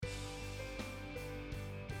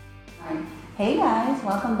Alright. Hey guys,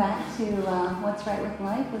 welcome back to What's Right with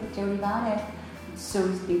Life with Jodie Baudek. I'm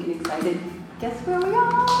so stinking excited. Guess where we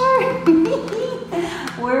are?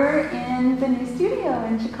 We're in the new studio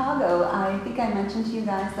in Chicago. I think I mentioned to you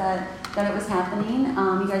guys that it was happening.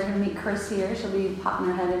 You guys are going to meet Chris here. She'll be popping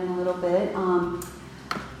her head in a little bit.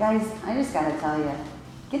 Guys, I just got to tell you,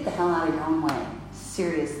 get the hell out of your own way.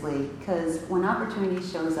 Seriously. Because when opportunity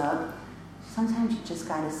shows up, sometimes you just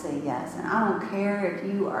got to say yes. And I don't care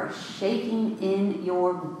if you are shaking in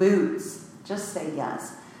your boots. Just say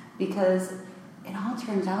yes. Because it all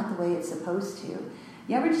turns out the way it's supposed to.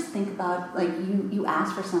 You ever just think about, like, you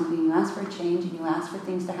ask for something, you ask for a change, and you ask for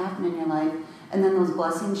things to happen in your life, and then those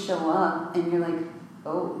blessings show up, and you're like,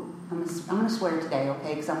 oh, I'm going to swear today,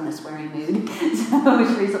 okay, because I'm in a swearing mood. So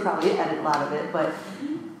Sharice will probably edit a lot of it, but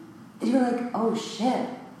you're like, oh, shit.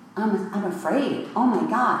 I'm afraid. Oh my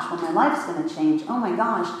gosh, well my life's going to change. Oh my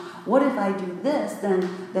gosh, what if I do this? Then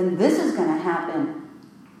this is going to happen.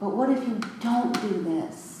 But what if you don't do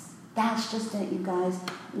this? That's just it, you guys.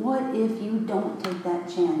 What if you don't take that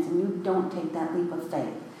chance and you don't take that leap of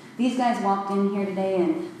faith? These guys walked in here today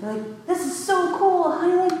and they're like, this is so cool. How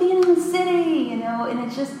do you like being in the city? You know,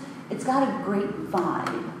 and it's got a great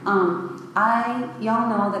vibe. Y'all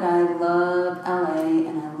know that I love LA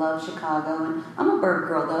and I love Chicago, and I'm a burb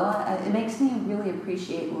girl though. It makes me really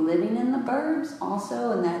appreciate living in the burbs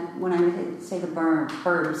also, and that when I say the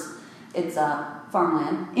burbs, it's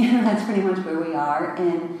farmland. You know, that's pretty much where we are,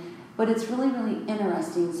 but it's really, really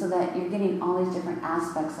interesting so that you're getting all these different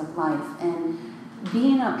aspects of life, and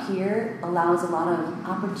being up here allows a lot of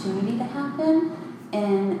opportunity to happen,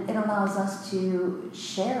 and it allows us to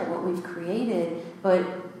share what we've created, but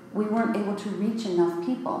we weren't able to reach enough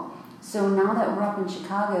people. So now that we're up in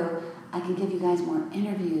Chicago, I can give you guys more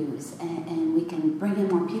interviews and we can bring in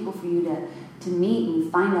more people for you to meet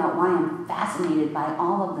and find out why I'm fascinated by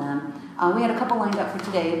all of them. We had a couple lined up for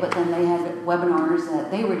today, but then they had webinars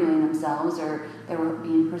that they were doing themselves, or they were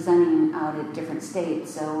being presenting out at different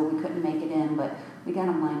states, so we couldn't make it in, but we got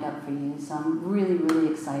them lined up for you. So I'm really,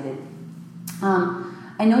 really excited.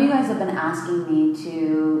 I know you guys have been asking me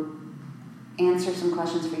to answer some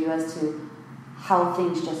questions for you as to how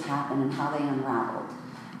things just happened and how they unraveled.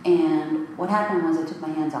 And what happened was I took my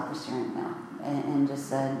hands off the steering wheel and just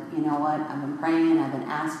said, you know what, I've been praying, I've been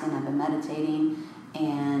asking, I've been meditating,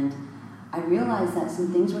 and I realized that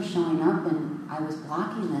some things were showing up and I was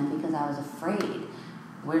blocking them because I was afraid.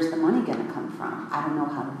 Where's the money going to come from? I don't know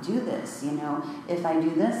how to do this. You know, if I do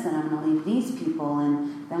this, then I'm going to leave these people,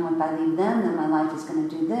 and then if I leave them, then my life is going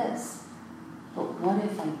to do this. But what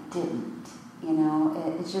if I didn't? You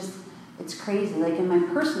know, it's crazy. Like in my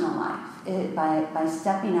personal life, by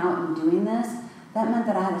stepping out and doing this, that meant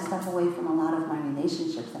that I had to step away from a lot of my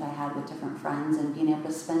relationships that I had with different friends and being able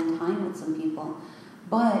to spend time with some people.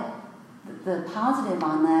 But the positive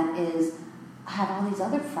on that is I have all these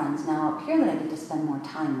other friends now up here that I get to spend more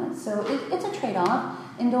time with. So it's a trade-off.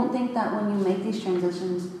 And don't think that when you make these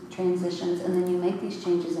transitions and then you make these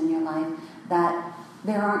changes in your life, that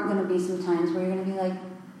there aren't going to be some times where you're going to be like,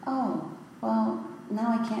 oh, well,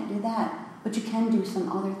 now I can't do that. But you can do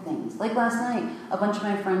some other things. Like last night, a bunch of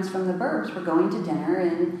my friends from the burbs were going to dinner,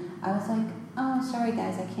 and I was like, oh, sorry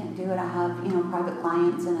guys, I can't do it. I have, private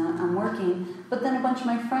clients and I'm working. But then a bunch of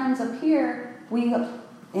my friends up here,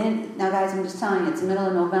 and now guys, I'm just telling you, it's the middle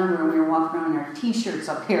of November and we were walking around in our t-shirts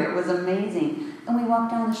up here. It was amazing. And we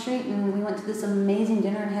walked down the street and we went to this amazing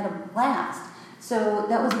dinner and had a blast. So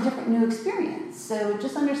that was a different new experience. So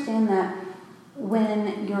just understand that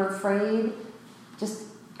when you're afraid, just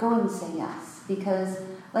go and say yes. Because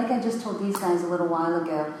like I just told these guys a little while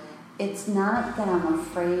ago, it's not that I'm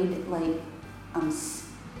afraid, like I'm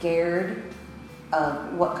scared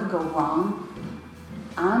of what could go wrong.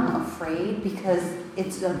 I'm afraid because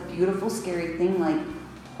it's a beautiful, scary thing, like,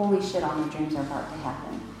 holy shit, all my dreams are about to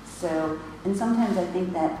happen. So, and sometimes I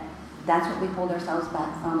think that that's what we hold ourselves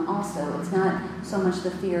back from also. It's not so much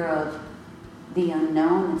the fear of the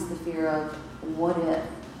unknown, it's the fear of what if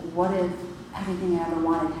everything I ever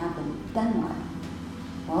wanted happened, then what?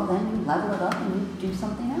 Well, then you level it up and you do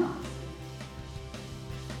something else.